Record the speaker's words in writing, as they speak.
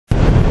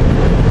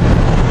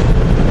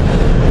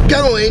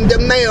going to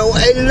mail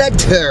a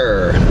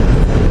letter.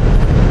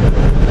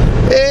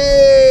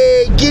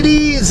 Hey, get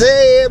easy,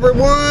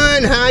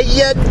 everyone. How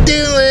ya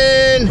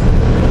doing?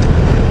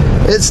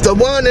 It's the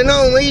one and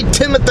only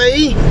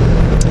Timothy.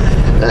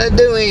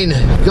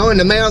 Going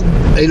to mail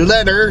a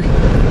letter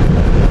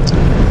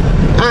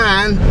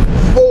on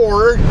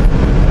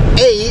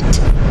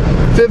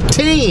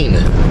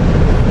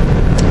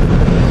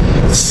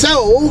 4/8/15.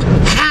 So,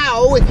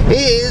 how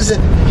is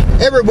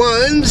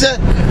everyone's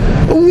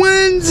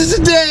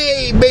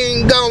Wednesday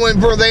been going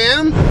for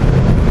them?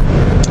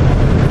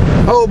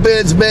 Hope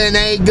it's been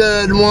a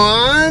good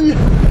one.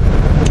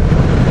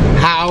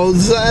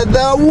 How's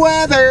the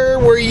weather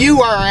where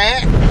you are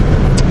at?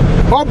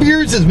 Hope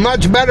yours is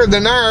much better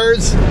than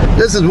ours.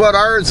 This is what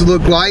ours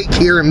look like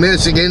here in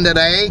Michigan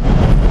today.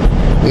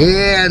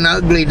 Yeah, an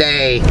ugly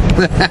day.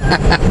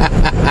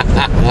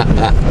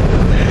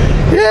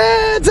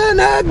 Yeah, it's an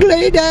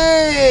ugly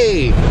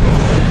day.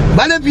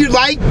 But if you'd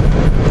like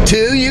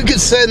to, you can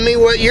send me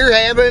what you're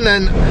having,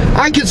 and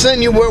I can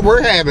send you what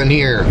we're having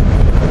here.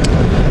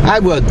 I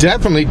will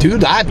definitely do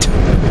that.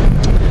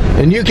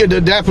 And you could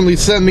definitely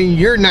send me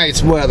your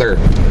nice weather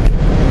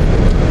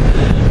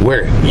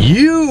where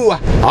you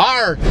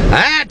are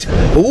at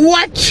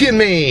watching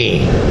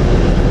me.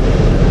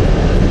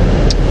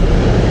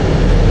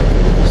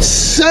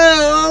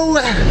 So,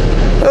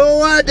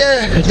 what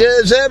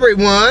does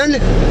everyone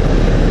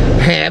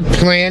have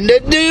planned to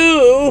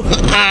do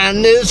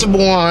on this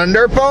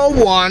wonderful,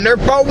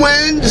 wonderful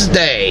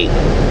Wednesday?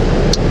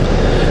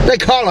 They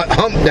call it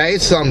hump day,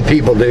 some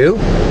people do.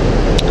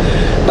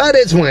 But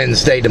it's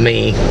Wednesday to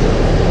me.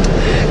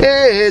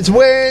 It's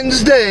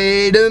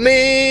Wednesday to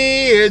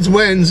me. It's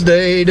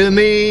Wednesday to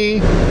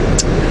me.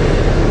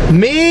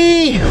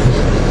 Me,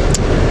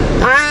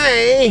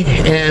 I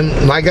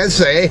am, like I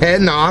say,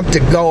 heading off to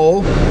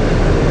go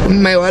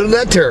mail a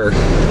letter.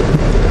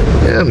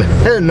 I'm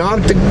heading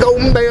off to go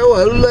mail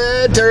a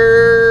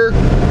letter.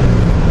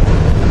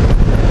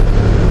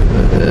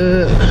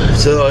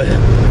 So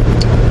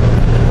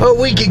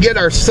we could get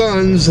our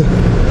son's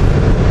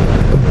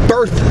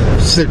birth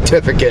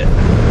certificate.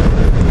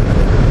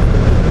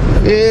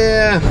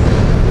 Yeah.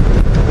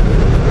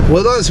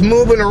 With us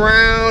moving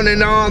around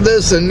and all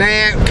this and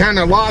that, kind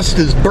of lost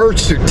his birth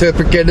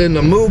certificate in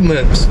the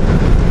movements.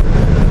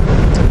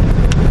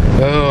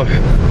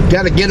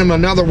 Got to get him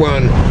another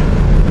one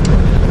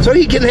so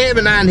he can have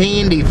it on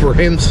handy for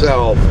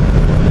himself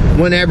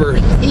whenever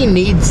he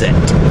needs it.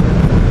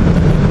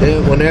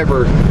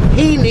 Whenever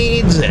he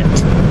needs it.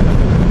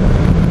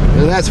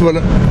 And that's what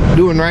I'm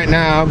doing right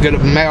now. I'm going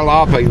to mail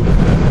off a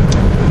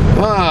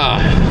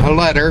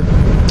letter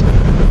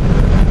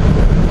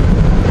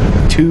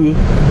to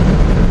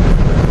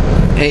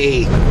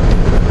a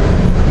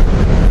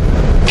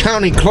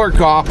county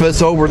clerk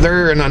office over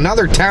there in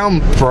another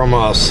town from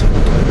us,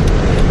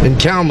 in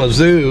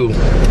Kalamazoo.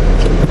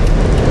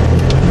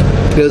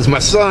 Because my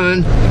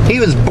son, he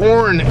was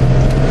born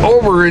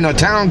over in a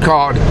town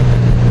called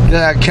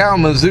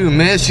Kalamazoo,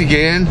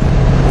 Michigan.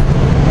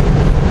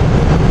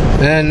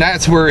 And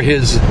that's where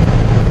his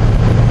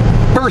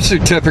birth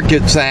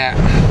certificate's at.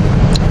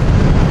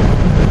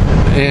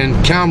 In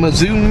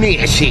Kalamazoo,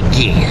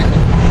 Michigan.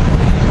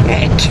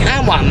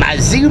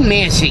 Kalamazoo,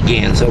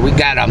 Michigan. So we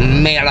gotta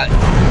mail it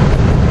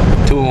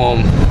to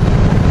him.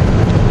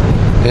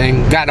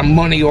 And got a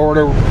money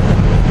order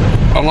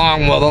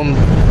along with them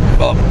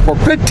for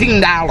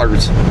 $15.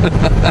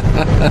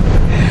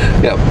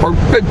 Yeah, for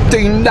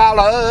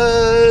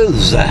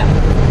 $15.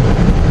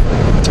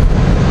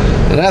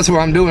 And that's what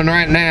I'm doing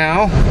right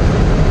now.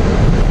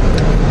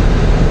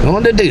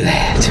 Going to do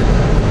that.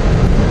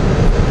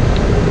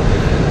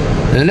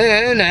 And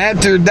then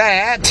after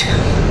that,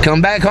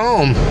 come back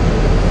home.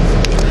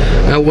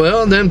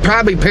 Well, then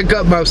probably pick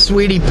up my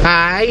sweetie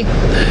pie,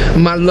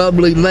 my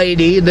lovely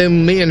lady.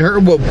 Then me and her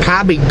will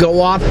probably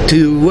go off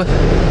to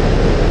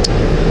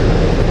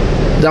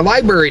the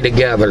library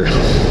together.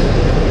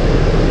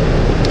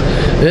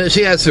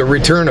 She has to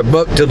return a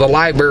book to the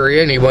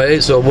library anyway,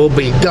 so we'll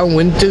be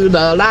going to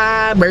the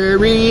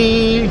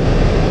library.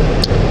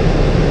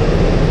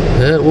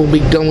 We'll be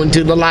going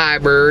to the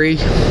library.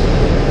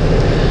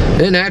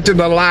 And after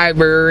the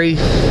library,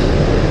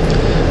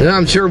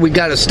 I'm sure we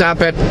got to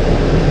stop at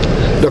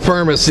the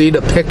pharmacy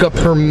to pick up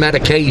her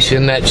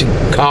medication that she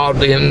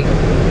called in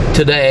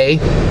today.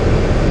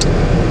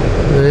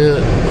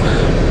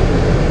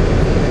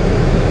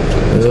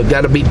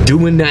 Got to be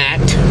doing that.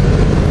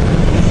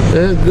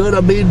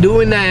 Gonna be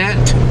doing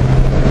that.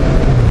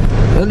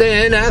 And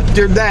then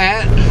after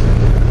that,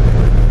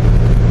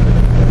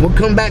 we'll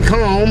come back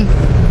home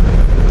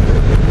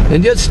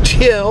and just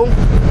chill.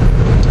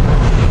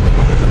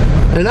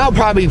 And I'll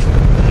probably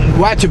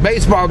watch a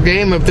baseball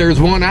game if there's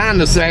one on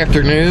this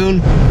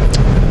afternoon.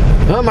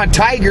 Well, my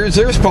Tigers,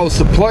 they're supposed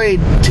to play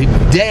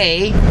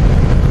today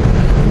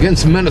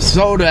against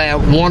Minnesota at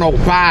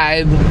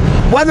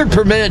 105. Weather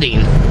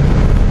permitting.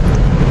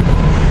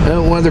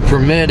 Weather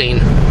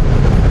permitting.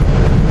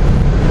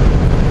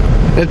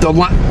 If the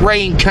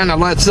rain kind of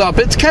lets up,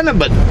 it's kind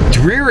of a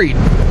dreary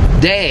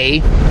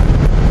day.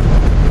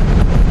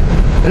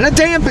 And a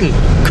damping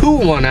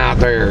cool one out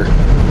there.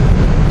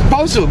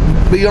 Supposed to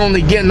be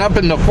only getting up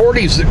in the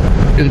 40s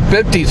and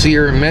 50s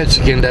here in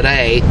Michigan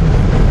today.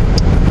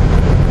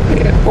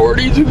 Yeah,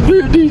 40s and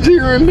 50s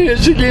here in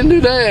Michigan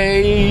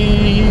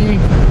today.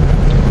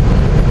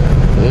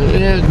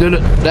 Yeah,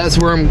 that's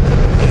where I'm.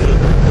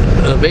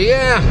 But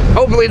yeah,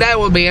 hopefully that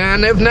will be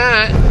on. If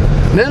not,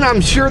 then I'm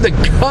sure the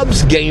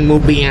Cubs game will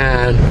be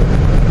on.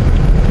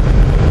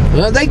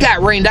 Well, they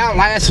got rained out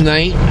last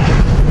night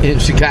in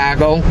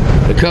Chicago.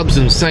 The Cubs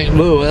in St.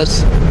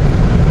 Louis.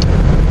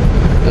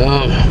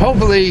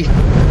 Hopefully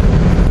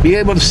be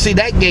able to see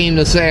that game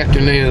this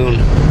afternoon.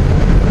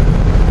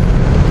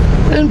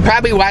 And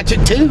probably watch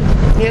it too.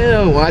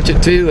 Yeah, watch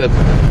it too if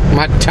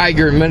my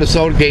Tiger and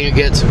Minnesota game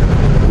gets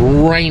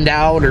rained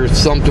out or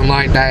something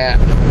like that.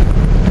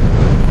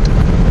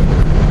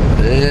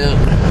 Yeah,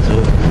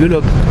 so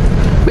gonna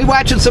be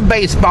watching some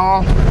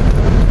baseball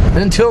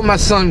until my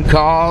son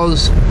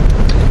calls.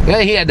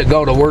 Yeah, he had to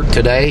go to work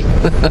today.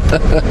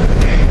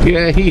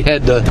 Yeah, he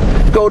had to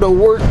go to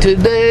work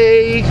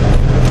today.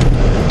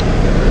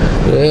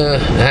 Yeah,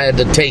 I had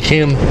to take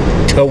him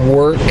to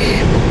work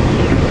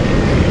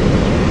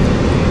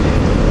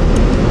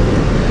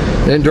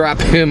and drop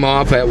him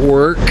off at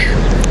work.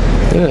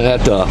 Yeah,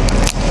 at the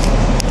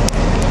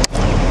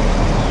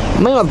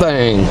mail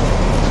thing.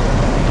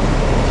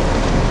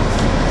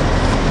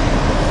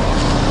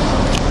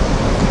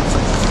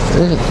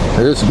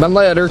 Here's my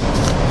letter.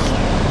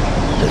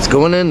 It's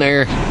going in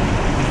there.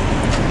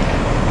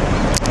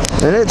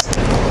 And it's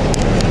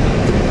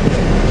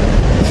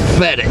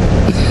fed it.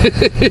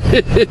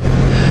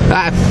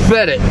 I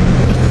fed it.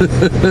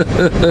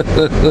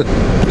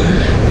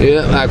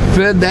 Yeah, I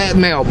fed that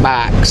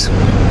mailbox.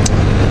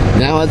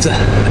 Now it's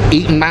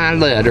eating my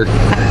letter.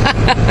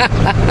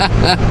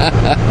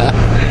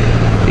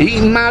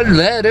 Eating my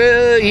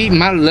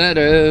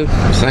letter,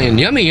 saying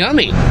yummy,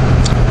 yummy.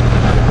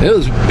 It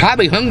was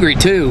probably hungry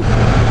too.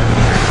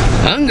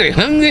 Hungry.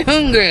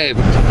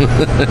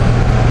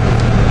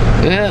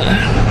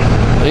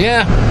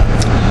 Yeah.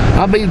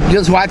 I'll be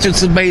just watching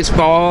some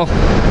baseball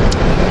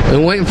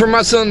and waiting for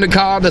my son to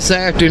call this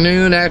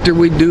afternoon after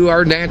we do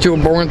our natural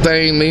born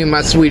thing, me and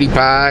my sweetie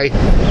pie.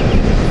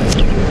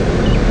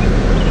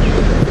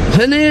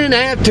 And then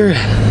after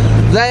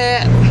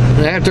that,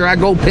 after I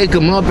go pick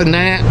him up and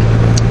that,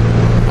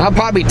 I'll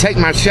probably take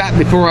my shot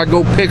before I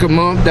go pick him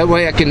up. That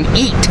way I can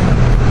eat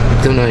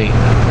tonight.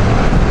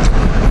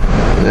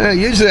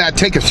 Usually I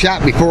take a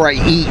shot before I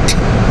eat.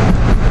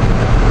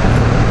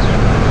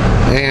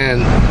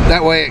 And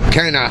that way it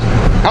kind of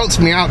helps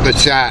me out the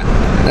shot.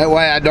 That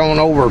way I don't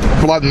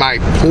overflood my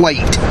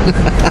plate.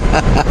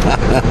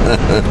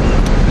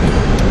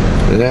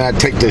 And then I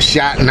take the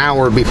shot an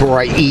hour before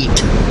I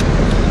eat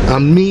a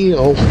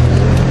meal.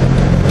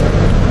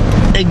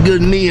 A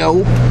good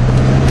meal.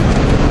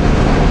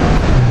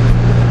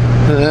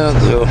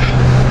 So,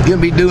 gonna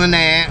be doing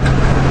that.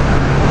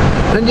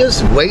 And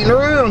just waiting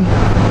around.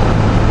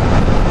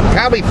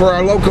 Probably for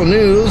our local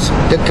news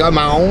to come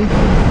on.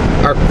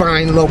 Our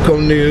fine local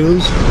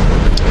news.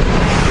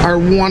 Our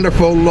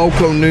wonderful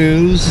local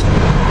news.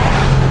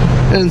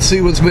 And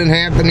see what's been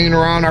happening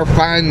around our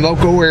fine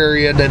local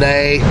area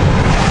today.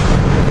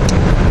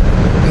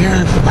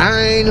 Our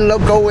fine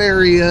local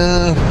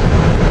area.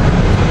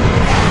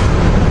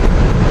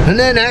 And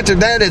then after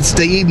that it's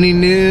the evening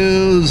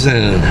news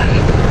and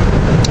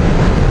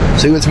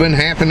see what's been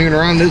happening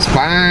around this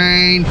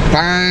fine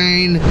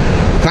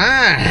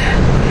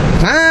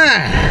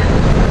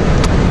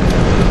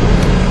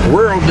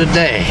world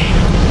today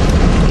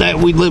that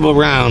we live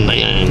around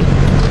in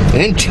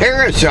and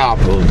cherish off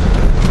of.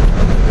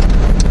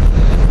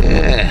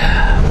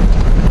 Yeah.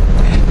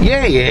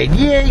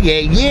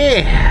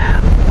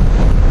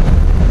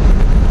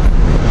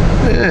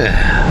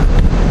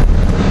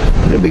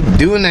 Gonna be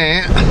doing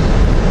that.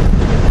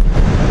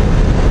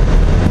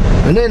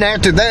 And then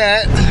after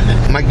that,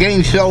 my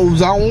game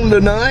show's on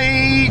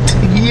tonight.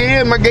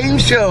 Yeah, my game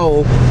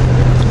show.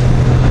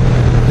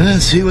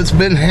 Let's see what's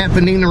been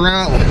happening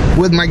around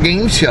with my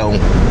game show.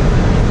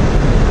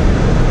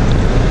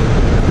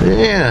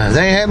 Yeah,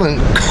 they haven't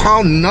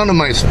called none of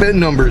my spin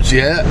numbers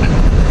yet.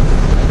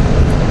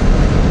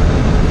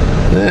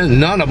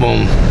 None of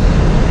them.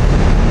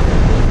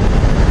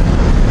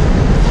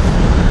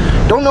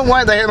 Don't know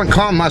why they haven't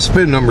called my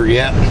spin number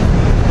yet.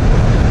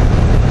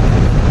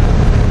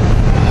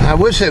 I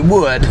wish they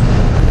would.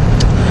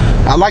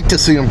 I'd like to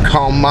see them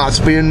call my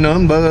spin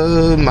number.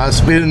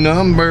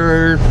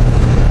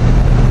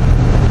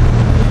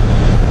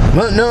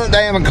 But no,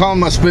 they haven't called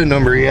my spin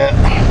number yet.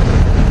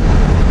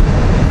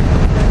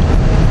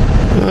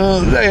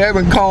 They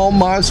haven't called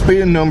my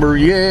spin number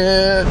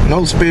yet.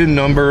 No spin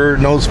number.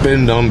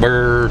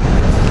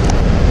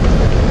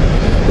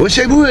 Wish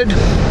they would.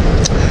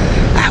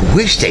 I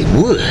wish they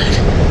would.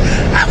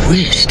 I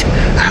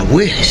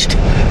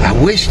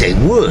wish they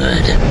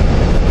would.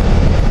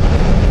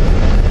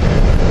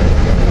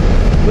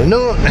 But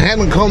no, I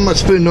haven't called my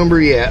spin number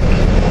yet.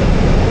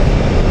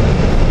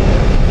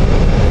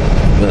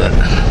 But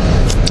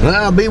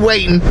I'll be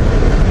waiting.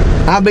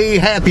 I'll be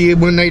happy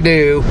when they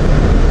do.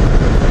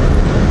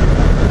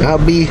 I'll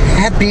be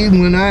happy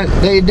when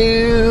they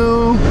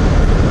do.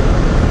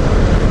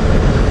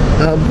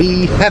 I'll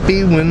be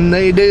happy when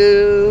they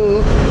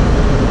do.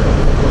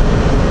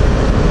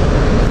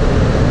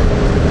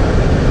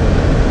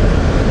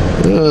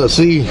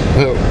 See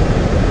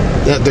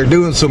that they're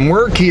doing some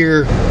work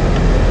here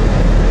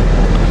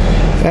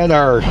at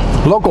our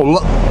local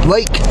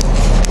lake.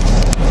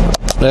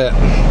 That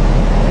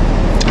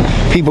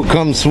people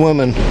come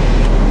swimming,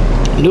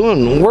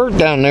 doing work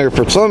down there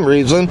for some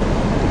reason.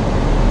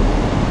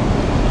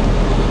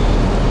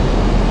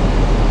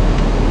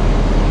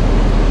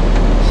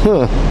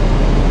 Huh.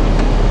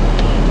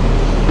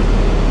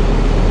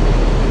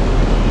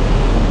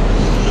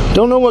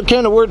 Don't know what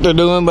kind of work they're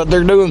doing, but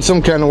they're doing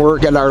some kind of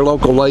work at our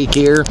local lake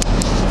here.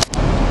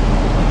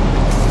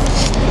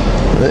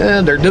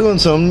 And they're doing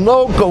some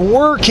local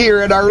work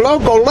here at our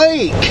local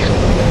lake.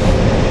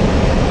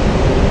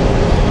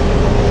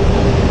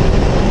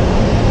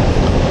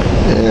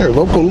 Yeah, our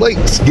local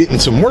lake's getting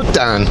some work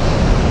done.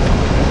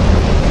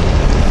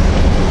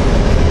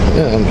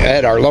 Yeah,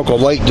 at our local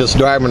lake, just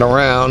driving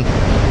around.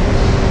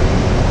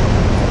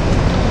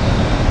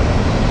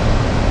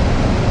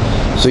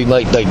 See,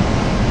 like they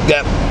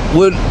got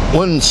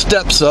wooden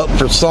steps up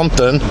for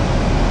something.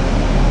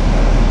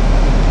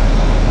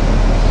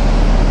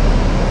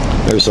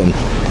 There's some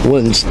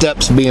wooden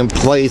steps being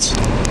placed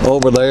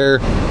over there.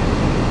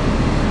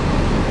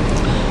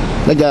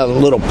 They got a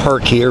little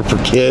park here for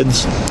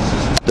kids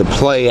to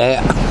play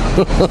at.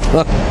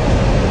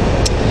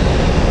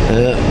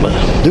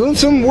 Doing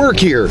some work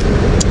here.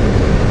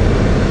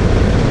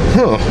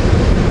 Huh.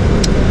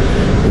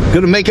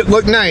 Gonna make it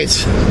look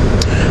nice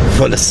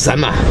for the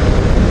summer.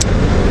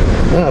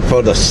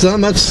 For the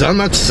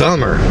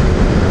summer.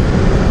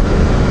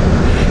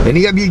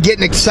 Any of you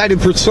getting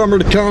excited for summer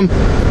to come?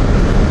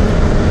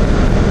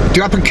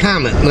 Drop a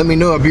comment. Let me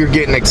know if you're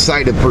getting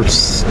excited for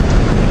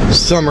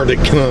summer to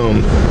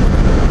come.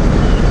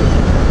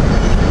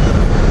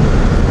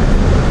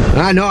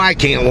 I know I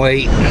can't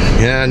wait.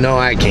 Yeah, I know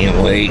I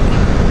can't wait.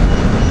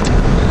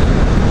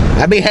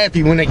 I'll be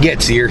happy when it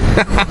gets here.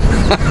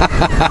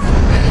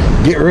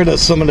 Get rid of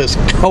some of this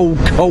cold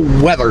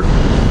weather.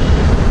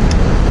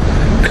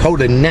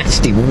 Cold and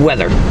nasty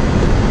weather.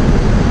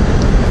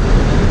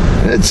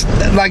 It's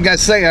like I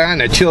say, on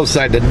the chill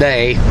side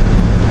today.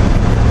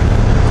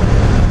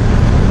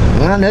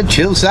 On the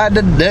chill side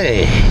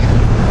today.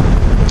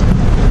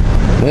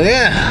 Well,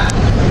 yeah,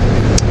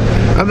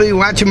 I'll be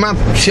watching my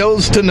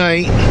shows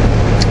tonight,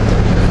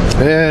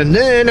 and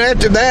then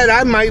after that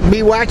I might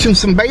be watching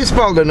some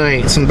baseball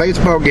tonight, some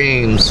baseball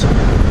games.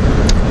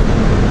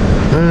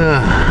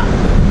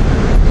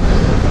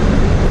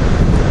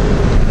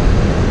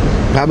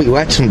 I'll be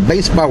watching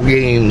baseball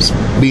games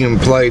being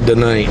played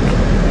tonight.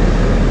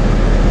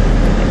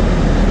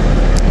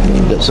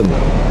 Got some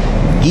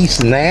geese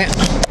and that.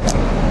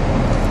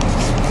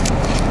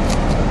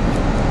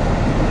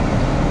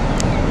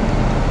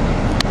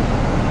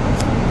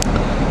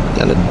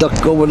 Got a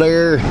duck over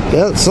there.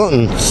 Got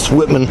something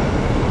swimming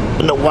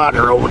in the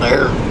water over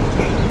there.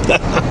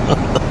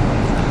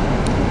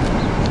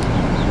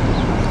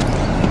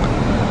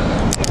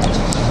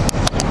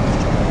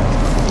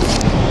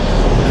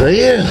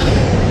 Yeah,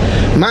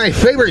 my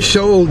favorite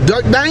show,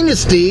 Duck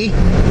Dynasty.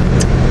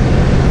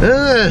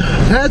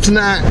 That's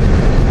not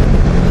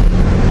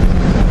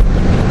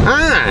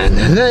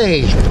on.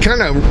 They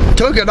kind of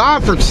took it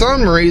off for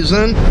some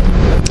reason.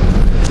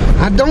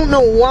 I don't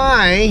know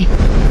why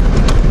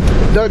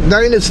Duck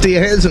Dynasty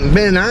hasn't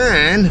been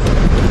on.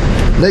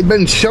 They've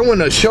been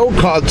showing a show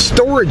called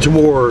Storage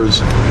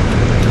Wars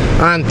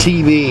on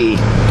TV.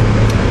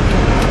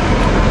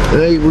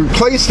 They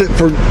replaced it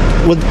for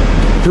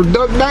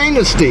Duck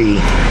Dynasty.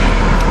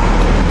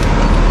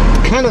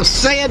 Kind of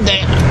sad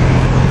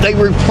that they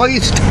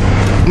replaced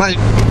my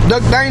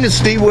Duck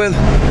Dynasty with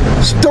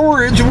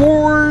Storage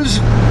Wars.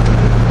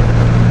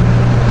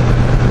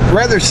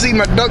 Rather see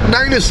my Duck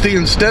Dynasty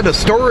instead of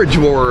Storage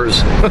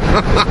Wars.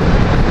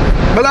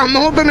 But I'm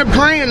hoping and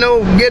praying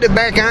they'll get it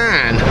back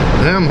on.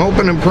 I'm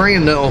hoping and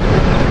praying they'll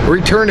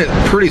return it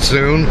pretty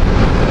soon.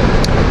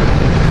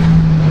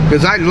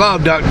 Because I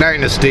love Duck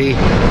Dynasty.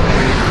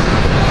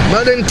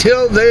 But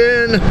until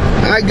then,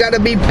 I gotta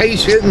be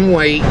patient and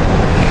wait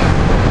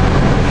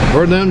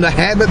for them to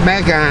have it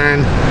back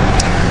on.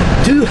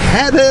 To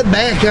have it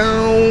back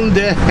on.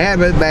 To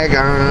have it back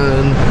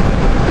on.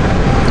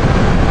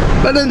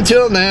 But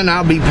until then,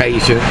 I'll be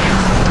patient.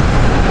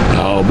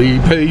 I'll be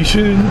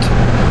patient.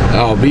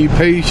 I'll be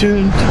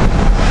patient.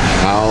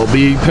 I'll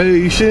be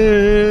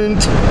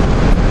patient.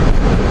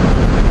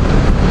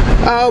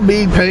 I'll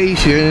be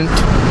patient.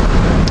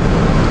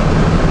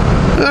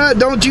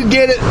 Don't you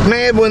get it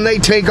mad when they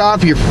take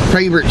off your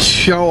favorite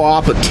show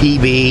off of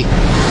TV?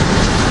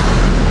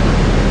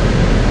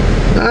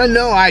 I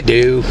know I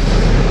do.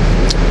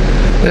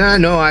 I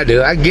know I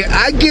do. I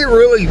get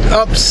really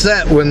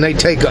upset when they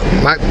take up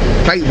my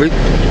favorite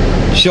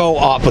show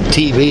off of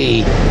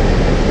TV.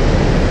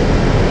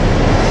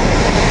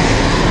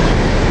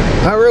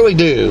 I really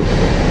do.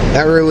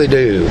 I really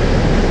do.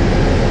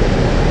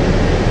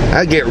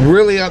 I get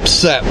really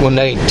upset when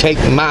they take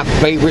my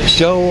favorite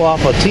show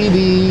off of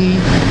TV.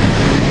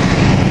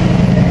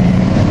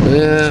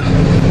 Yeah.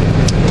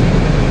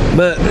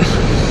 But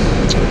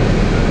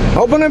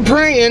hoping and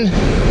praying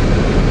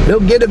they'll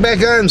get it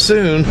back on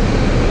soon.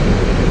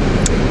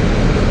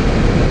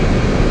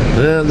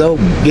 Yeah, they'll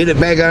get it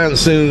back on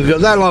soon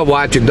because I love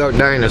watching Duck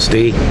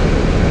Dynasty.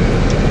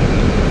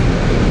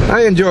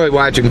 I enjoy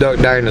watching Duck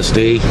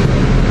Dynasty.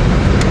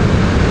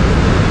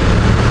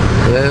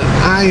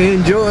 I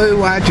enjoy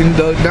watching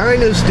Duck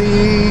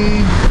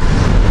Dynasty.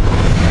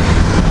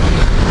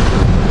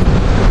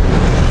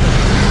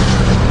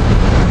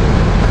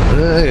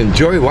 I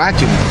enjoy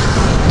watching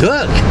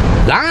Duck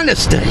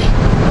Dynasty.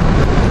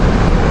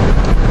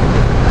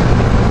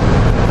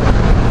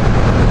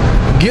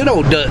 Good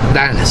old Duck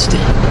Dynasty.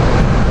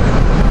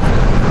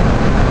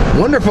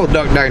 Wonderful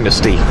Duck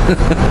Dynasty.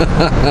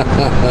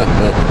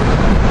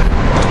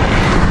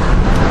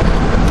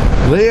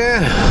 But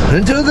yeah,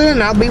 until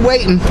then, I'll be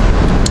waiting.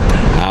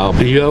 I'll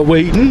be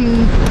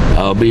a-waiting.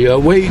 I'll be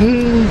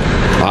a-waiting.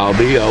 I'll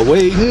be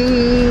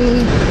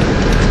a-waiting.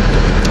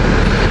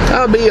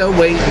 I'll be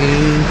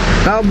a-waiting.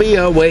 I'll be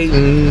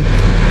a-waiting.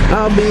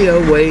 I'll be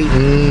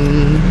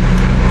a-waiting.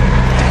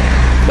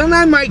 But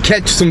I might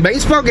catch some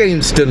baseball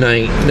games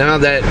tonight now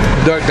that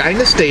Duck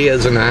Dynasty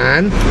isn't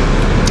on.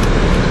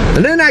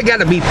 And then I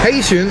gotta be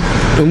patient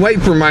and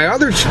wait for my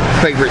other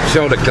favorite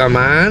show to come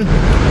on.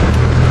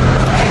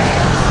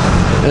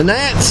 And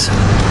that's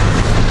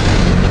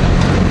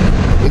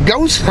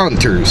Ghost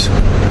Hunters.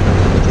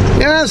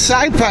 Yeah,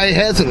 Sci-Fi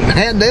hasn't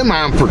had them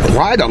on for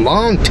quite a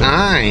long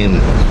time.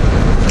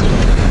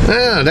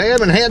 Yeah, they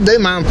haven't had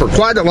them on for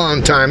quite a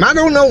long time. I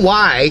don't know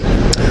why.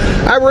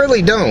 I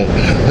really don't.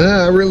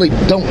 I really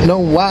don't know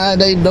why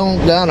they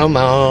don't got them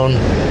on.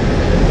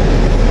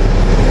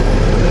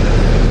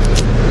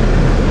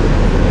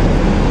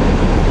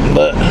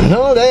 But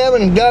no, they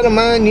haven't got them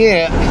on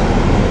yet.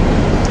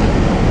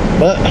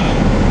 But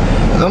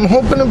I'm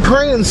hoping and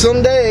praying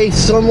someday,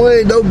 some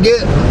way they'll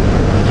get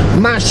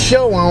my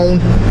show on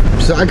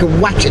so I can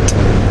watch it.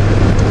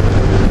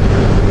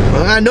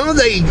 I know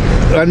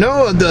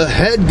the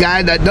head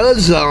guy that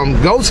does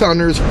Ghost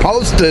Hunters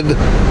posted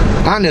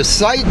on his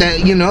site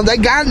that, you know, they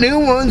got new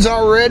ones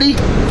already.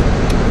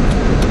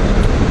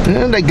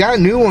 Yeah, they got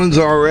new ones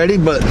already,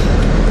 but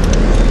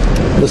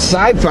the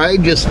Sci-Fi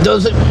just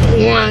doesn't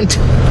want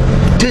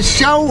to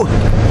show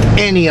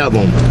any of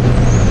them.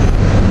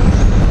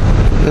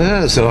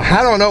 Yeah, so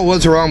I don't know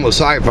what's wrong with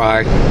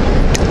Sci-Fi.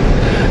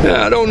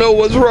 Yeah, I don't know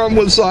what's wrong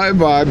with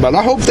Sci-Fi, but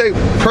I hope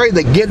pray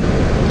they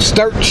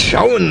start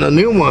showing the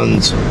new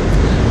ones.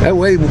 That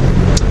way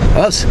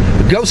us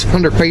Ghost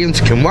Hunter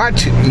fans can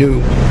watch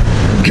new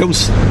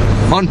Ghost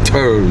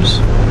Hunters.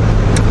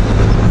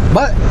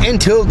 But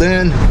until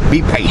then,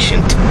 be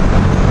patient.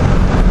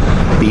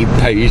 Be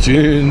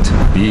patient.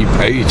 Be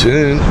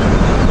patient.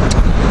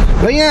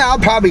 But yeah, I'll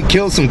probably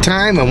kill some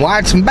time and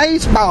watch some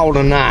baseball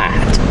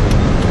tonight.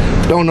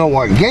 Don't know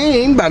what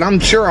game, but I'm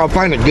sure I'll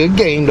find a good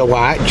game to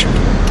watch.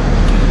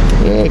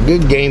 Yeah,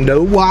 good game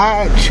to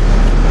watch.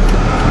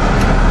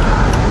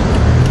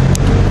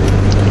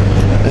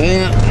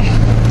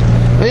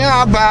 Yeah,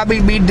 I'll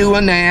probably be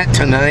doing that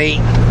tonight.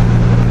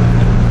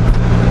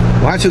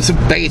 Watching some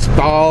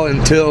baseball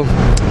until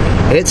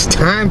it's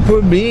time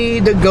for me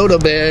to go to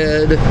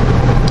bed.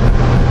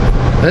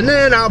 And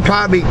then I'll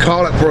probably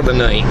call it for the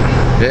night.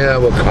 Yeah,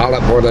 we'll call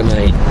it for the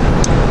night.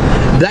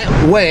 That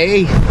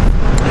way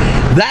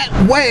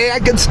I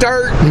can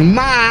start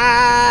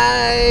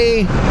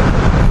my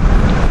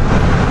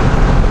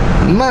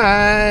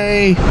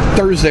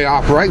Thursday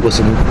off right with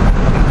some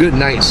good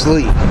night's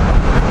sleep.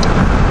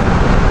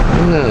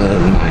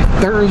 My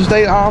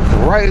Thursday off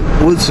right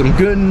with some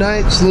good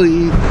night's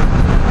sleep.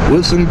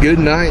 With some good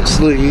night's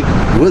sleep.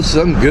 With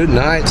some good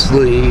night's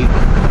sleep.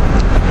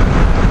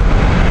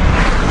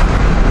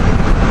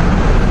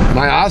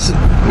 My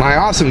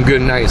awesome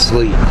good night's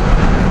sleep.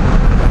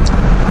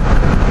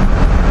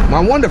 My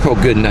wonderful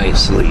good night's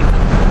sleep.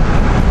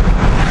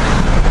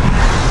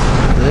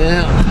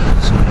 Yeah,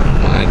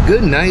 my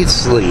good night's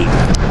sleep.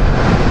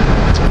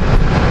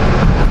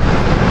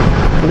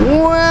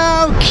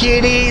 Well,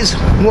 kiddies,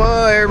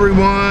 well,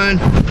 everyone,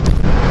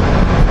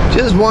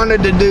 just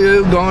wanted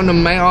to go on the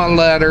mail a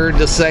letter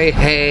to say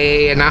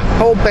hey, and I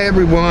hope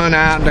everyone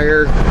out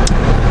there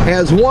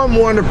has one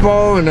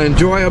wonderful and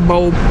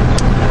enjoyable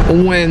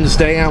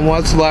Wednesday on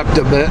what's left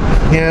of it.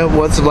 Yeah,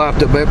 what's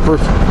left of it for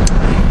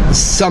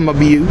some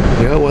of you.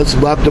 Yeah, what's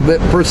left of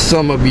it for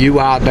some of you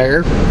out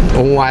there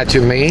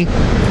watching me.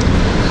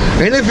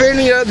 And if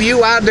any of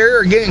you out there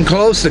are getting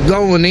close to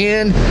going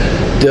in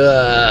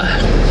to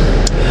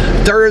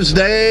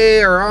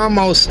Thursday or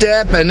almost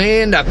stepping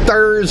into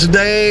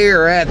Thursday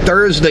or at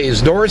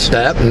Thursday's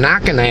doorstep,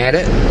 knocking at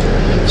it,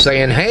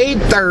 saying, hey,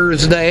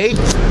 Thursday,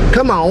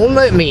 come on,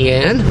 let me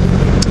in.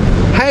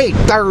 Hey,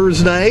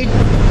 Thursday,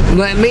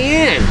 let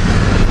me in.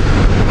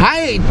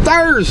 Hey,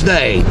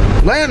 Thursday,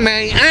 let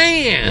me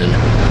in.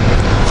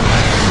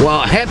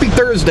 Well, happy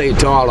Thursday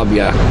to all of you.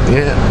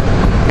 Yeah.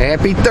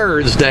 Happy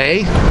Thursday.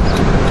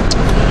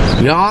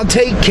 Y'all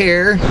take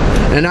care,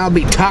 and I'll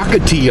be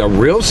talking to you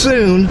real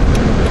soon.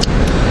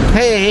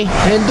 Hey,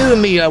 and do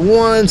me a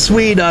one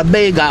sweet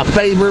big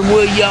favor,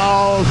 will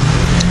y'all?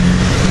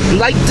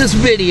 Like this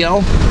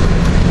video,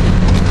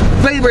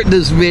 favorite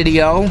this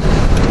video,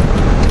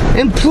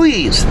 and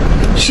please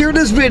share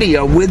this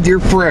video with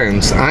your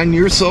friends on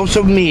your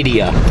social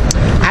media.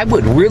 I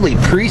would really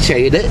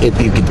appreciate it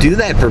if you could do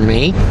that for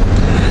me.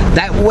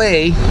 That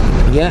way,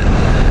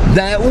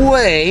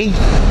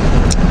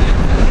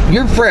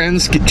 your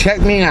friends can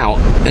check me out.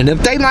 And if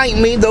they like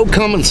me, they'll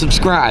come and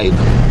subscribe.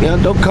 Yeah,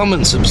 they'll come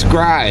and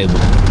subscribe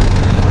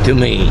to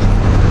me.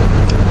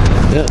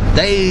 Yeah,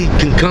 they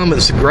can come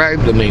and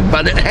subscribe to me.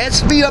 But it has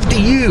to be up to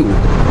you.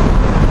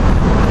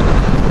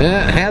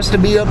 Yeah, it has to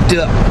be up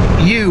to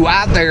you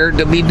out there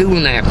to be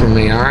doing that for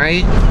me,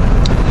 alright?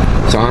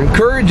 So I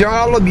encourage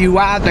all of you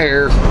out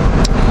there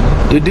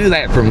to do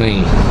that for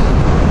me.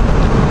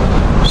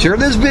 Share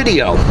this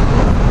video.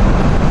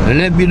 And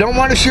if you don't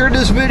want to share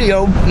this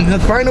video,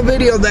 find a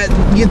video that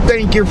you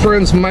think your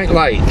friends might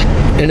like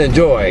and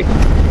enjoy.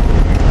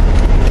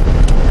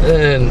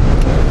 And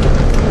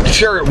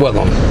share it with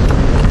them.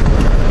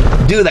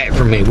 Do that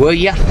for me, will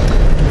ya?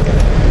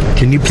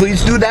 Can you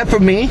please do that for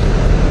me?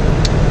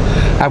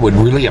 I would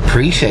really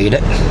appreciate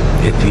it.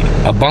 If you,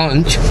 a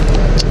bunch.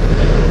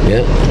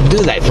 Yeah,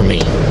 do that for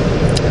me.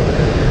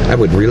 I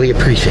would really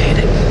appreciate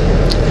it.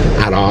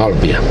 Out of all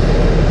of you.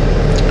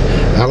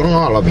 Out of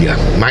all of you.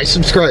 My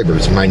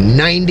subscribers. My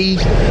 90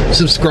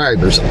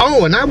 subscribers.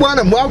 Oh, and I want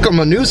to welcome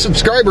a new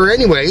subscriber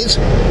anyways.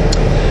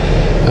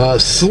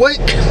 Slick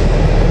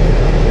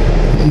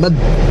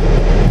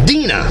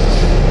Medina.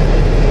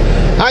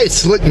 Hi,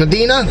 Slick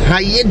Medina. How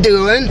you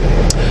doing?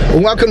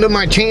 Welcome to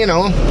my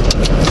channel.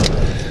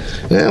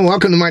 Yeah,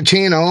 welcome to my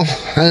channel.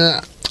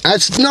 I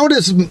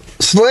noticed,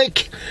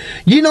 Slick,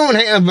 you don't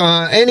have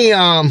any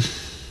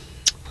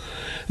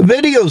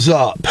videos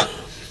up.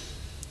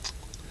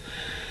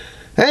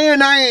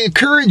 And I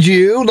encourage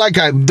you, like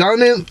I've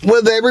done it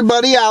with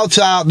everybody else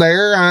out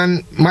there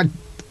on my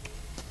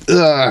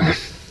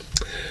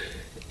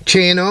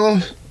channel,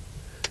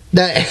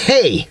 that,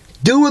 hey,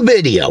 do a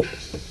video.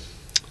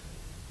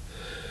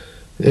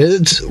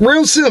 It's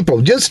real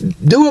simple. Just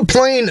do a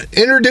plain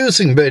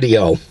introducing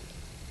video.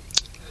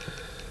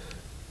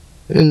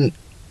 And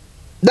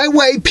that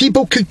way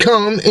people could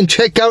come and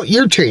check out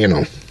your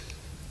channel.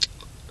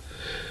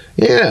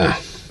 Yeah.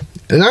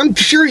 And I'm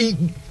sure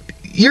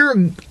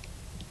you're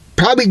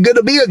probably going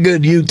to be a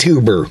good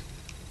YouTuber.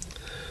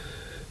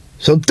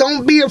 So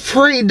don't be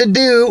afraid to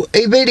do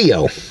a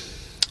video.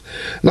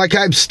 Like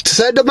I've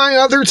said to my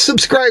other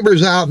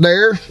subscribers out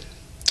there,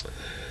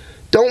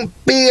 don't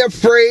be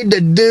afraid to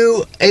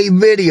do a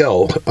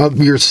video of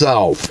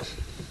yourself.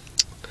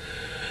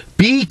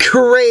 Be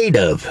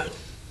creative.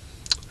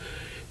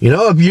 You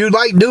know, if you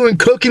like doing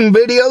cooking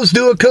videos,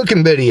 do a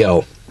cooking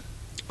video.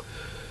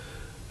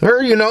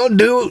 Or, you know,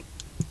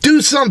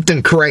 do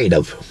something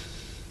creative.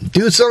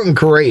 Do something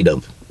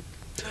creative.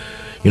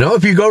 You know,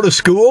 if you go to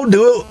school,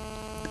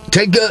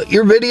 take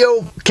your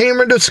video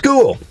camera to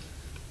school.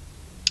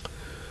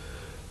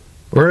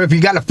 Or if you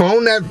got a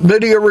phone that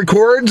video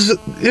records,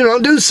 you know,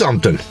 do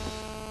something.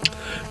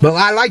 But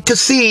I like to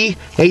see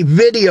a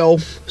video,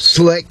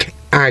 Slick,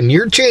 on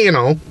your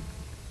channel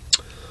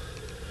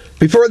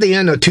before the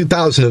end of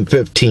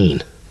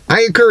 2015.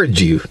 I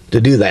encourage you to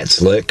do that,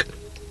 Slick.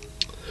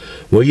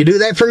 Will you do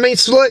that for me,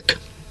 Slick?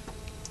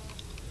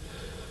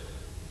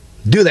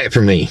 Do that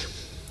for me.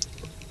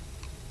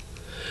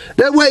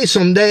 That way,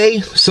 someday,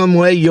 some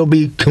way, you'll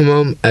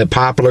become a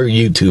popular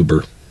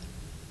YouTuber.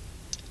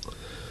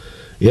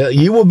 Yeah,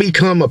 you will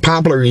become a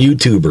popular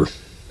YouTuber.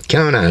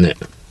 Count on it.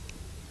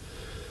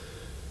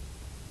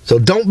 So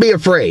don't be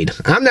afraid.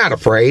 I'm not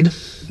afraid.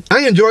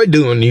 I enjoy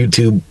doing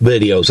YouTube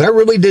videos. I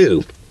really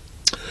do.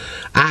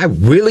 I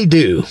really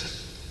do.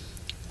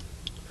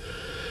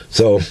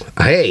 So,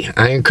 hey,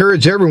 I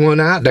encourage everyone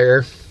out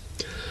there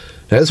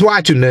that's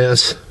watching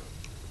this,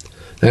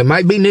 that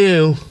might be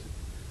new,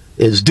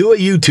 is do a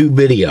YouTube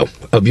video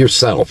of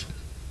yourself.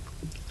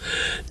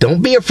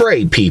 Don't be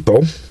afraid,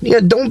 people. Yeah,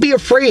 don't be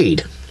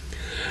afraid.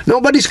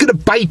 Nobody's going to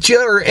bite you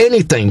or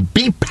anything.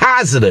 Be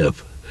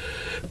positive.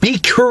 Be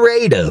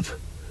creative.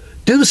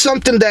 Do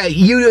something that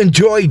you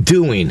enjoy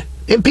doing.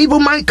 And people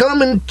might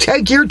come and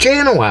check your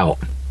channel out.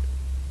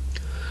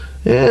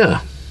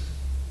 Yeah.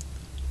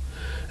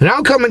 And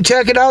I'll come and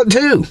check it out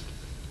too.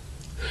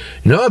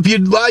 You know, if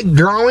you'd like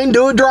drawing,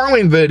 do a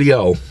drawing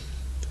video.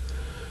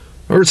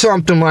 Or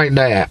something like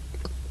that.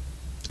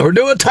 Or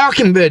do a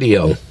talking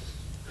video.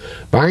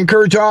 But I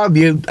encourage all of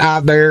you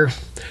out there,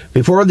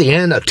 before the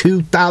end of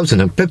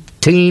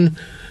 2015,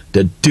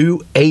 to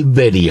do a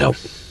video.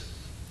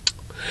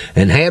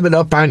 And have it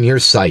up on your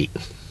site.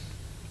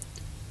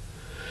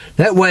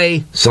 That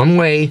way,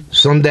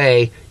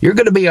 someday, you're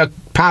going to be a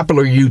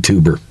popular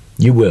YouTuber.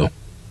 You will.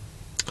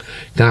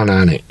 Count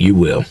on it. You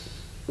will.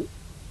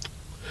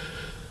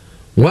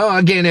 Well,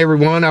 again,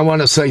 everyone, I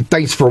want to say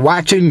thanks for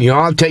watching. You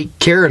all take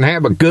care and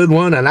have a good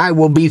one, and I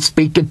will be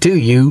speaking to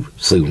you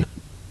soon.